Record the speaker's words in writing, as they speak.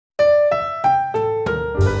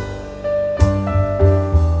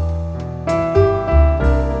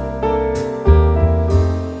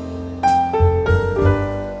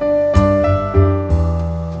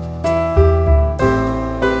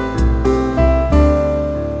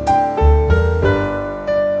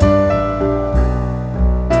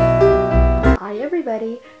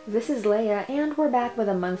this is Leia, and we're back with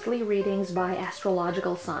a monthly readings by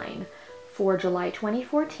astrological sign. For July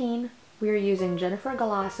 2014, we are using Jennifer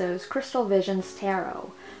Galasso's Crystal Visions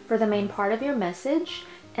Tarot for the main part of your message,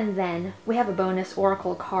 and then we have a bonus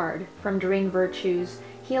oracle card from Doreen Virtue's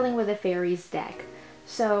Healing with the Fairies deck.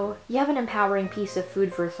 So you have an empowering piece of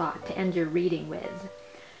food for thought to end your reading with.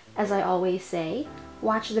 As I always say,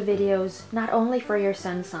 watch the videos not only for your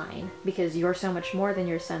sun sign, because you're so much more than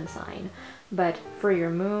your sun sign, but for your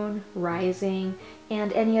moon, rising,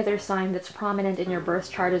 and any other sign that's prominent in your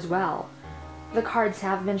birth chart as well. The cards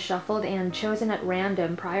have been shuffled and chosen at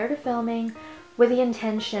random prior to filming with the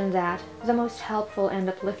intention that the most helpful and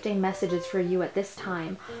uplifting messages for you at this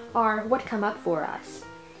time are what come up for us.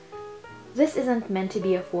 This isn't meant to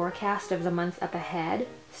be a forecast of the month up ahead,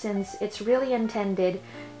 since it's really intended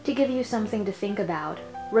to give you something to think about,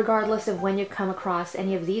 regardless of when you come across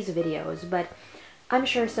any of these videos, but I'm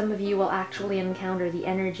sure some of you will actually encounter the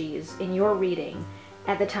energies in your reading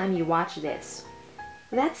at the time you watch this.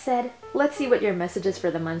 That said, let's see what your messages for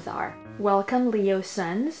the month are. Welcome Leo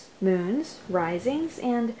suns, moons, risings,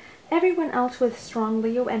 and everyone else with strong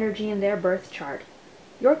Leo energy in their birth chart.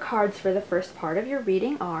 Your cards for the first part of your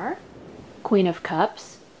reading are Queen of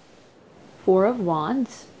Cups, Four of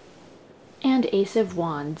Wands, and Ace of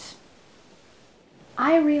Wands.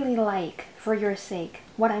 I really like, for your sake,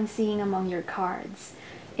 what I'm seeing among your cards.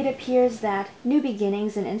 It appears that new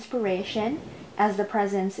beginnings and inspiration, as the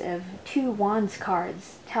presence of two Wands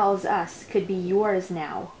cards tells us could be yours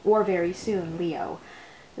now, or very soon, Leo.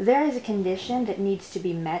 There is a condition that needs to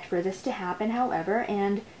be met for this to happen, however,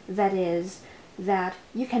 and that is that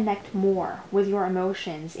you connect more with your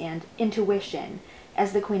emotions and intuition,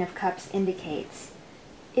 as the Queen of Cups indicates.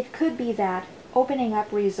 It could be that opening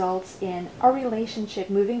up results in a relationship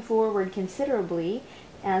moving forward considerably,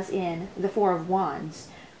 as in the Four of Wands,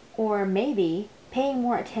 or maybe paying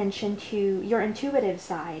more attention to your intuitive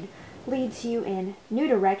side leads you in new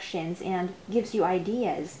directions and gives you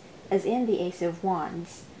ideas, as in the Ace of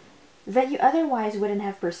Wands, that you otherwise wouldn't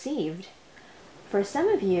have perceived. For some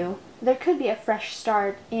of you, there could be a fresh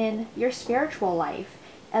start in your spiritual life,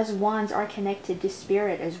 as Wands are connected to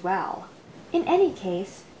spirit as well. In any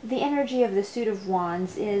case, the energy of the suit of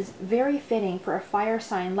Wands is very fitting for a fire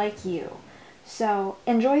sign like you. So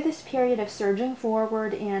enjoy this period of surging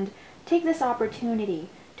forward and take this opportunity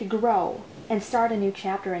to grow and start a new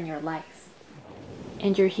chapter in your life.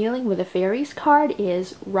 And your Healing with the Fairies card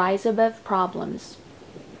is Rise Above Problems.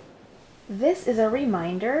 This is a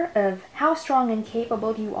reminder of how strong and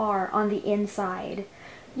capable you are on the inside.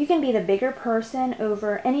 You can be the bigger person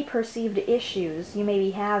over any perceived issues you may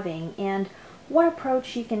be having, and one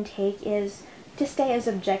approach you can take is to stay as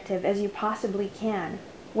objective as you possibly can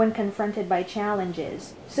when confronted by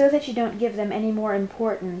challenges, so that you don't give them any more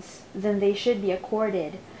importance than they should be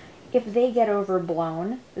accorded. If they get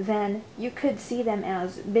overblown, then you could see them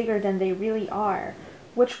as bigger than they really are,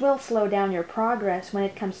 which will slow down your progress when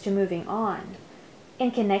it comes to moving on.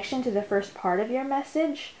 In connection to the first part of your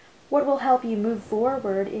message, what will help you move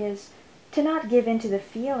forward is to not give in to the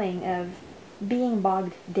feeling of being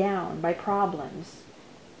bogged down by problems.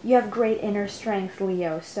 You have great inner strength,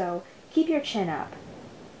 Leo, so keep your chin up.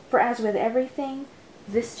 For as with everything,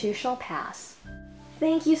 this too shall pass.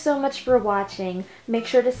 Thank you so much for watching. Make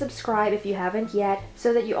sure to subscribe if you haven't yet,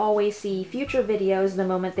 so that you always see future videos the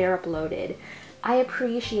moment they're uploaded. I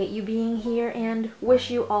appreciate you being here and wish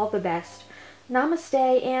you all the best.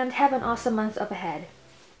 Namaste and have an awesome month up ahead.